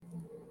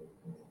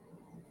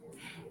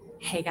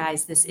Hey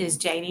guys, this is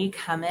Janie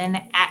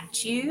coming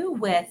at you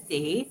with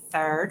the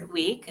third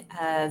week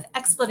of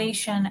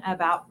explanation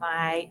about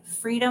my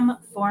freedom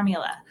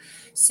formula.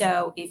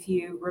 So, if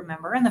you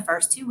remember, in the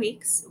first 2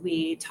 weeks,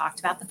 we talked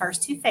about the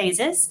first two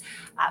phases.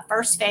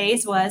 First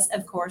phase was,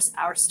 of course,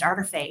 our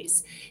starter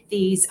phase.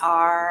 These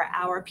are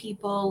our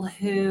people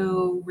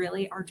who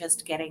really are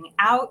just getting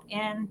out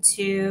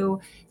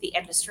into the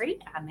industry.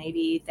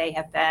 Maybe they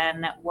have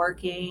been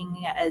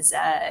working as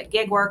a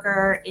gig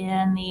worker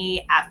in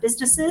the app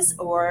businesses,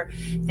 or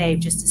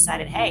they've just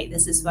decided, hey,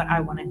 this is what I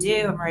want to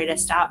do. I'm ready to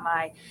stop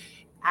my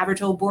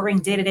average old boring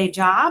day-to-day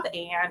job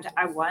and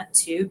I want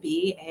to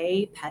be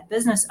a pet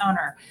business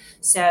owner.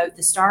 So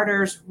the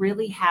starters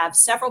really have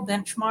several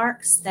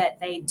benchmarks that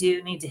they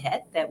do need to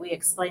hit that we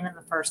explain in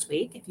the first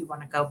week. If you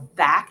want to go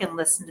back and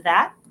listen to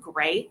that,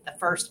 great. The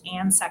first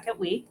and second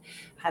week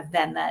have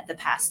been the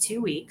past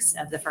 2 weeks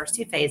of the first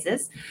two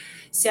phases.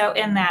 So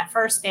in that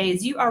first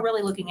phase, you are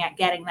really looking at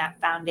getting that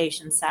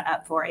foundation set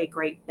up for a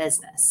great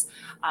business.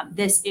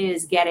 This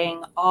is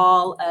getting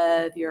all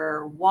of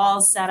your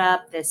walls set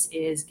up. This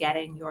is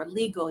getting your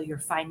legal, your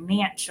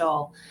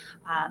financial,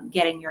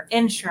 getting your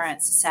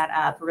insurance set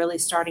up, really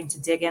starting to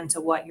dig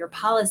into what your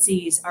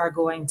policies are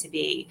going to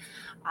be.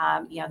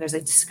 There's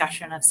a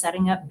discussion of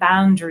setting up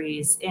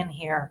boundaries in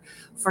here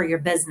for your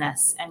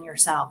business and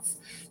yourself.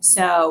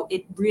 So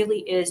it really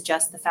is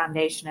just the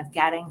foundation of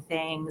getting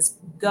things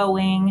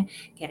going,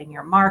 getting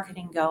your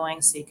marketing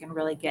going so you can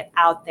really get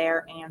out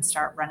there and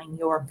start running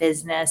your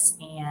business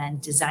and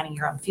designing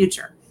your own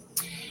future.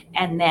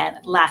 And then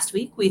last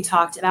week, we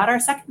talked about our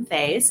second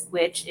phase,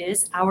 which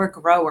is our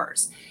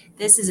growers.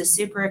 This is a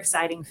super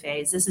exciting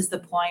phase. This is the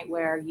point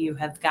where you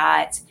have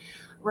got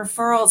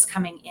referrals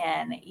coming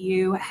in.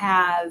 You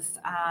have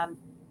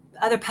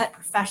other pet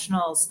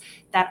professionals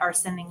that are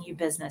sending you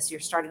business. You're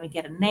starting to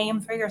get a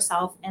name for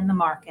yourself in the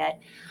market,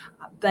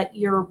 but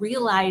you're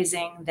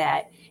realizing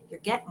that you're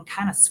getting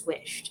kind of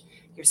squished.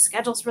 Your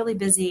schedule's really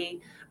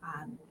busy.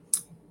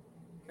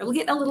 You're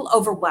getting a little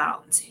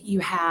overwhelmed.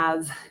 You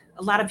have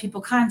a lot of people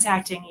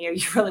contacting you.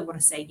 You really want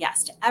to say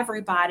yes to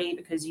everybody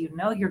because you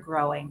know you're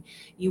growing.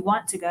 You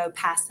want to go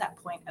past that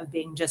point of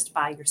being just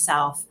by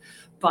yourself,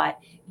 but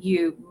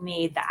you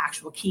need the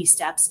actual key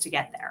steps to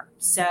get there.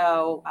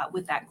 So,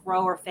 with that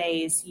grower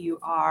phase, you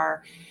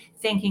are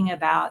thinking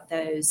about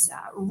those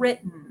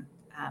written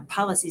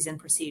policies and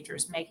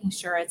procedures, making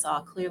sure it's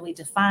all clearly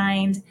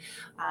defined,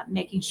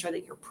 making sure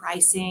that your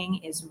pricing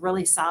is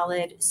really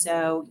solid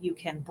so you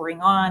can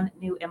bring on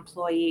new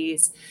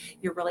employees.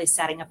 You're really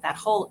setting up that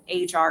whole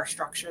HR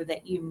structure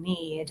that you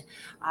need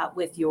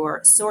with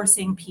your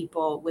sourcing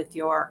people, with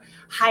your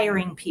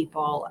hiring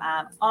people,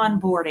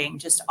 onboarding,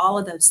 just all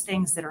of those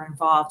things that are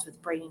involved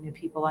with bringing new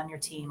people on your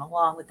team,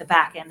 along with the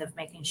back end of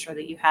making sure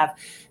that you have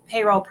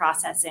payroll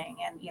processing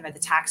and the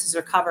taxes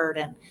are covered.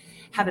 And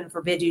heaven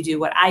forbid you do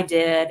what I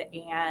did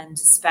and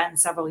spend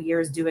several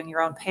years doing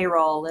your own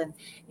payroll. And,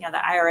 the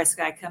IRS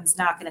guy comes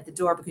knocking at the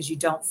door because you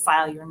don't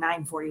file your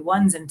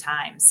 941s in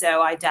time.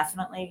 So I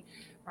definitely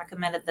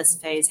recommend at this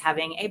phase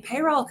having a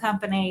payroll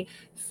company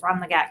from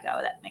the get-go.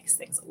 That makes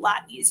things a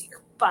lot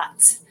easier,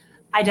 but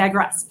I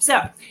digress.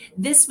 So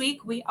this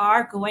week we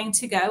are going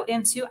to go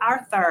into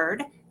our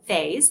third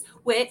phase,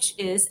 which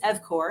is,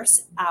 of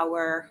course,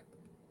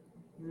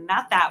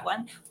 not that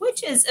one,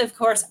 which is, of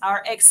course,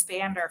 our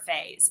expander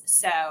phase.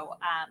 So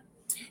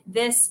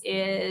this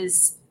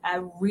is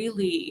a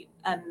really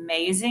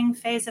amazing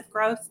phase of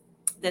growth.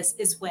 This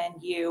is when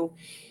you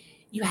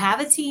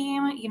have a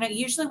team.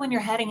 Usually when you're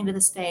heading into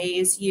this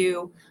phase,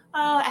 you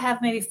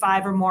have maybe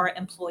 5 or more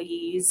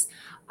employees.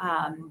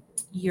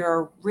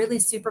 You're really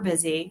super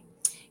busy.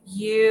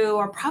 You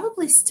are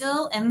probably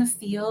still in the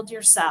field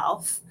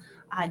yourself,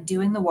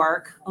 doing the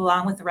work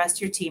along with the rest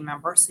of your team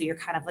members. So you're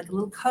kind of like a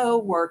little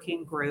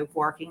co-working group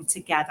working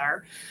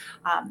together.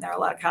 There are a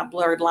lot of kind of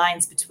blurred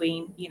lines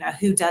between,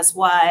 who does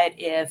what.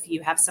 If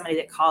you have somebody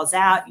that calls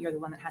out, you're the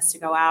one that has to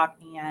go out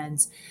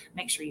and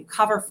make sure you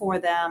cover for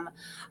them.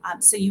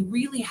 So you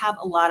really have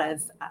a lot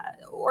of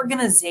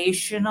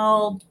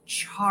organizational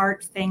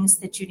chart things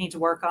that you need to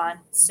work on.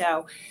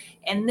 So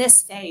in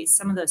this phase,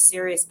 some of those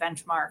serious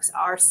benchmarks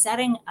are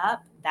setting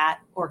up that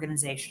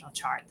organizational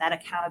chart, that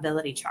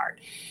accountability chart.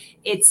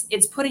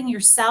 It's putting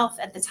yourself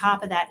at the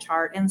top of that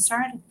chart and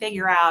starting to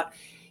figure out,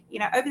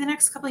 over the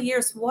next couple of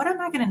years, what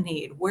am I going to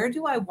need? Where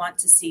do I want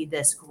to see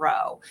this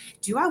grow?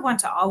 Do I want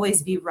to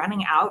always be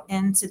running out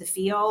into the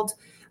field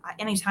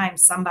anytime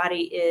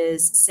somebody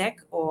is sick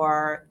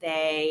or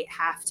they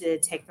have to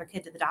take their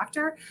kid to the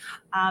doctor?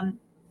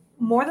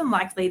 More than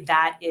likely,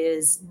 that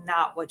is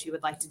not what you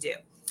would like to do.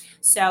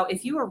 So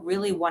if you are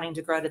really wanting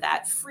to grow to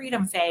that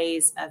freedom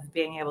phase of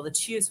being able to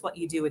choose what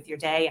you do with your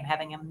day and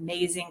having an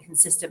amazing,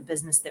 consistent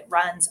business that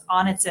runs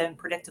on its own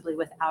predictably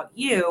without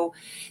you,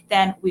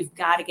 then we've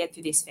got to get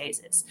through these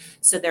phases.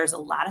 So there's a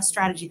lot of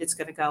strategy that's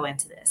going to go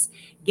into this.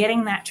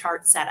 Getting that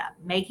chart set up,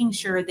 making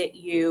sure that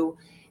you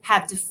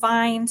have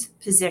defined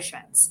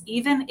positions.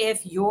 Even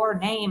if your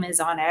name is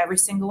on every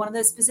single one of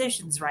those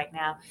positions right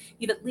now,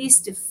 you've at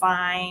least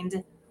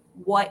defined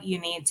what you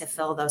need to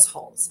fill those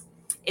holes.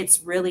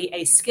 It's really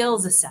a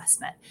skills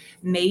assessment.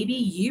 Maybe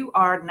you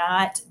are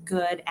not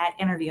good at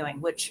interviewing,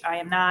 which I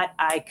am not.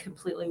 I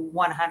completely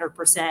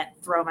 100%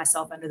 throw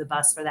myself under the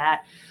bus for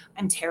that.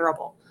 I'm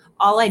terrible.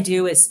 All I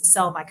do is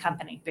sell my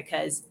company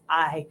because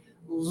I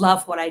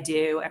love what I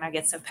do and I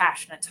get so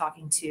passionate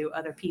talking to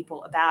other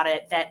people about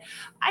it that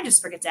I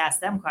just forget to ask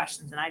them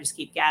questions and I just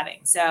keep gabbing.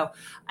 So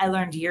I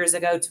learned years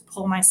ago to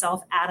pull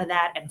myself out of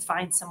that and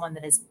find someone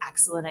that is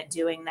excellent at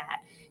doing that,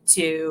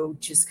 to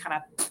just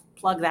kind of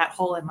plug that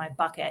hole in my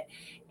bucket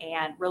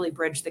and really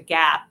bridge the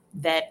gap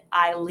that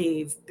I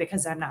leave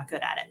because I'm not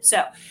good at it.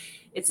 So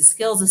it's a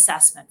skills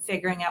assessment,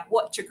 figuring out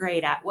what you're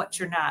great at, what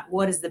you're not,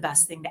 what is the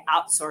best thing to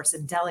outsource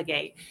and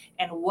delegate,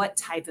 and what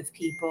type of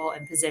people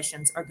and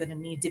positions are going to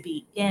need to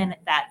be in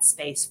that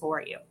space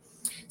for you.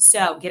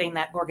 So getting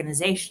that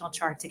organizational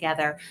chart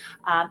together,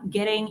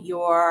 getting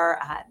your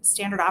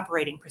standard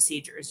operating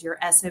procedures, your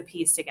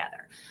SOPs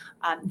together.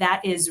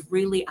 That is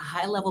really a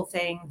high level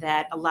thing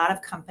that a lot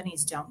of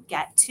companies don't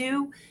get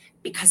to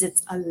because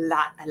it's a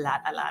lot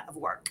of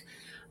work.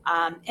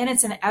 And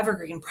it's an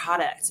evergreen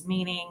product,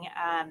 meaning,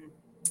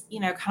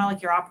 kind of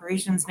like your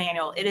operations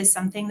manual, it is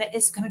something that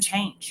is going to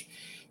change.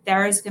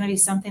 There is going to be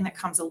something that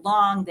comes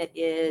along that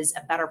is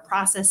a better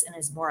process and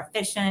is more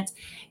efficient.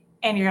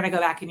 And you're going to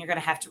go back and you're going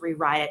to have to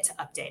rewrite it to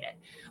update it.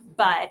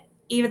 But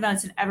even though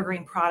it's an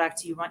evergreen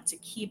product, you want to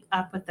keep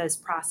up with those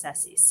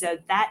processes. So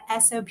that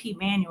SOP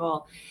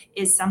manual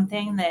is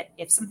something that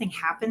if something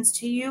happens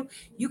to you,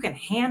 you can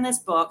hand this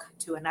book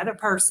to another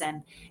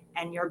person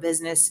and your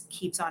business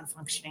keeps on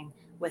functioning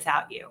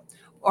without you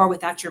or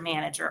without your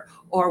manager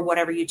or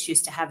whatever you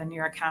choose to have in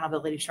your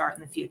accountability chart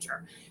in the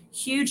future.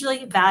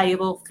 Hugely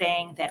valuable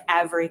thing that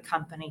every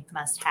company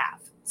must have.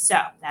 So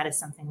that is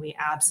something we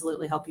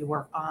absolutely help you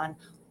work on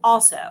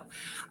also.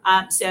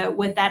 So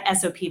with that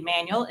SOP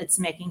manual, it's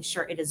making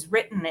sure it is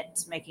written,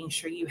 it's making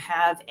sure you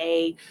have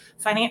a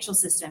financial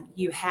system,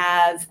 you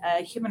have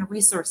a human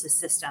resources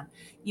system,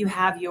 you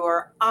have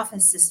your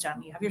office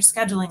system, you have your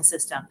scheduling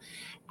system.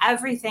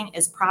 Everything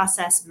is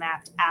process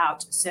mapped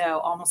out. So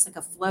almost like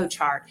a flow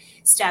chart.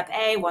 Step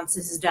A, once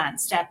this is done.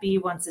 Step B,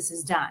 once this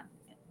is done.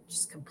 It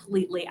just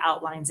completely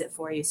outlines it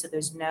for you. So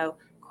there's no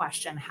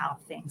question how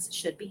things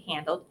should be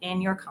handled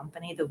in your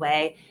company the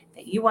way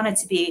that you want it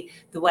to be,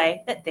 the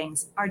way that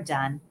things are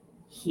done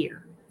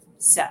here.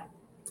 So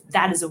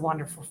that is a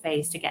wonderful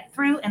phase to get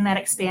through in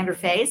that expander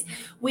phase.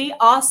 We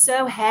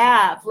also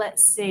have,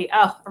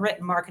 a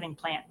written marketing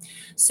plan.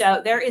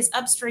 So there is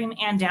upstream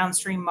and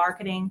downstream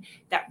marketing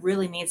that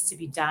really needs to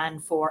be done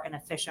for an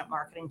efficient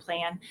marketing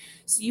plan.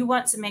 So you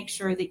want to make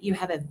sure that you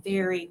have a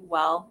very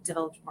well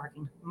developed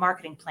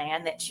marketing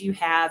plan, that you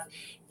have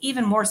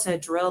even more so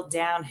drilled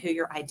down who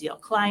your ideal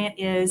client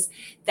is,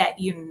 that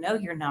you know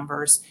your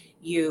numbers,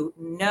 you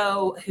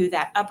know who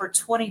that upper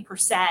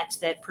 20%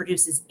 that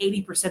produces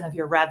 80% of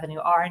your revenue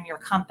are in your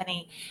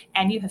company,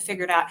 and you have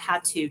figured out how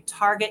to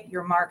target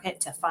your market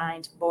to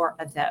find more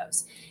of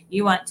those.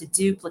 You want to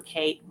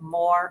duplicate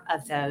more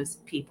of those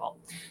people.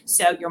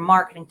 So your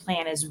marketing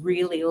plan is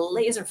really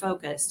laser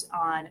focused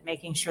on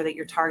making sure that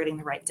you're targeting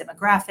the right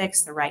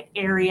demographics, the right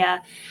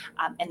area,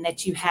 and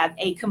that you have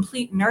a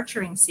complete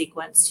nurturing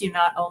sequence to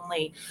not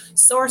only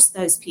source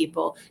those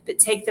people, but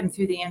take them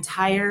through the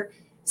entire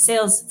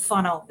sales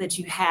funnel that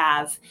you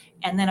have,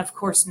 and then of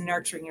course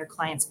nurturing your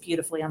clients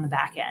beautifully on the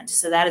back end.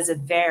 So that is a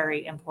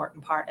very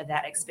important part of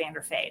that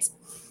expander phase.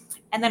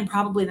 And then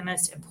probably the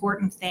most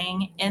important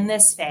thing in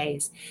this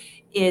phase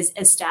is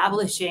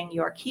establishing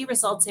your key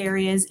results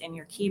areas and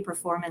your key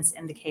performance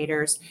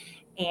indicators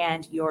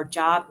and your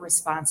job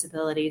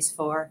responsibilities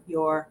for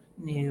your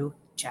new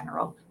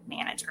general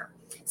manager.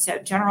 So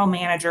general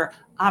manager,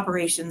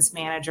 operations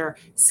manager,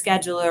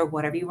 scheduler,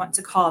 whatever you want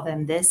to call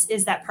them, this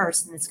is that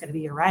person that's going to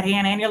be your right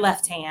hand and your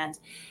left hand.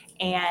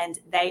 And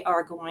they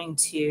are going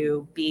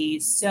to be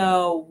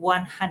so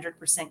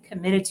 100%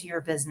 committed to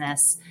your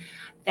business.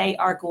 They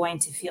are going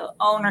to feel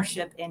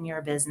ownership in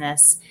your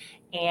business.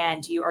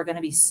 And you are going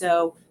to be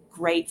so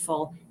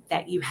grateful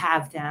that you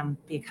have them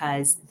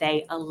because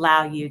they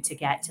allow you to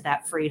get to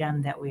that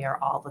freedom that we are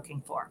all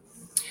looking for.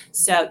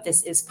 So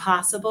this is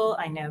possible.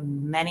 I know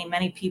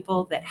many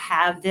people that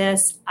have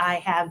this. I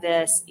have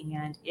this,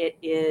 and it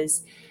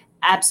is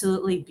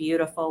absolutely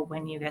beautiful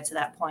when you get to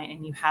that point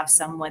and you have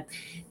someone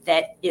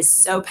that is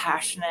so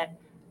passionate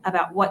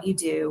about what you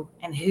do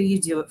and who you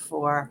do it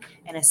for,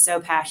 and is so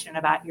passionate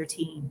about your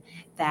team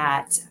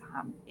that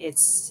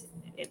it's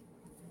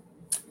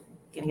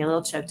getting a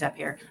little choked up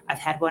here. I've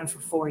had one for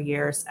 4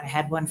 years. I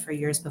had one for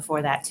years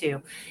before that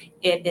too.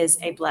 It is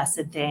a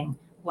blessed thing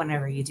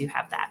whenever you do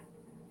have that.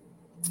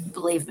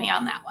 Believe me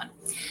on that one.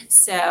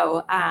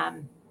 So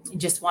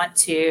just want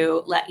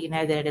to let you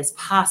know that it is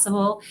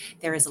possible.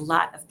 There is a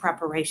lot of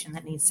preparation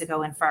that needs to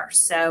go in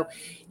first. So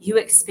you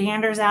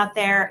expanders out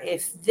there,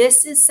 if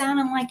this is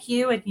sounding like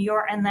you and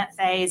you're in that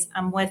phase,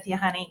 I'm with you,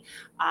 honey.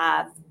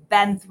 I've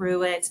been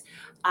through it.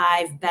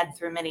 I've been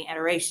through many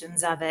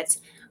iterations of it.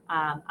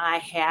 I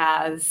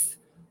have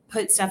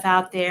put stuff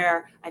out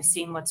there. I've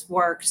seen what's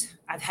worked.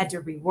 I've had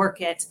to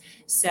rework it.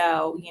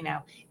 So,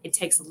 it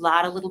takes a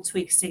lot of little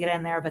tweaks to get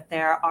in there, but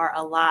there are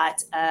a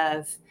lot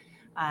of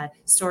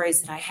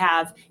stories that I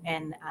have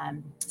and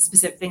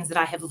specific things that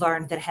I have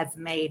learned that have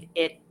made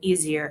it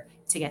easier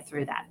to get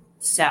through that.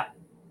 So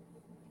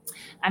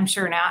I'm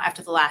sure now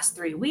after the last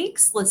 3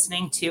 weeks,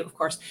 listening to, of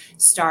course,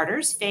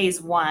 starters,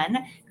 phase 1,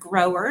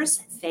 growers,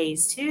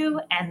 phase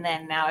 2, and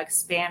then now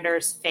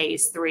expanders,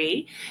 phase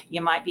 3, you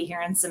might be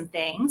hearing some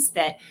things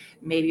that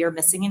maybe you're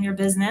missing in your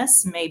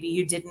business. Maybe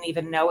you didn't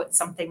even know it's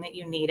something that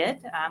you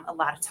needed. A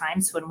lot of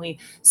times when we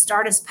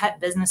start as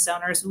pet business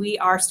owners, we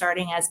are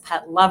starting as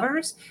pet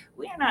lovers.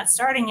 We are not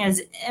starting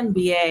as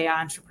MBA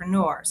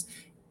entrepreneurs,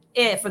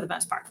 for the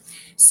most part.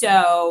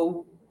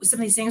 So some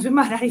of these things we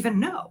might not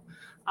even know.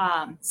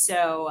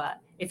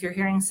 If you're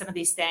hearing some of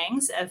these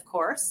things, of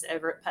course,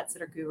 over at Pet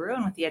Sitter Guru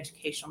and with the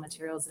educational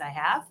materials that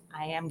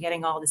I am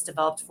getting all this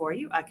developed for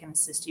you. I can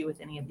assist you with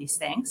any of these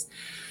things.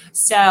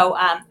 So,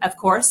 of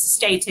course,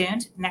 stay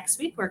tuned. Next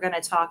week, we're going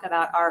to talk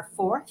about our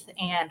 4th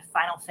and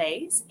final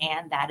phase,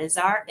 and that is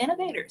our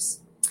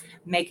innovators.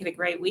 Make it a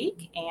great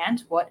week.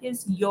 And what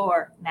is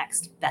your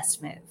next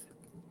best move?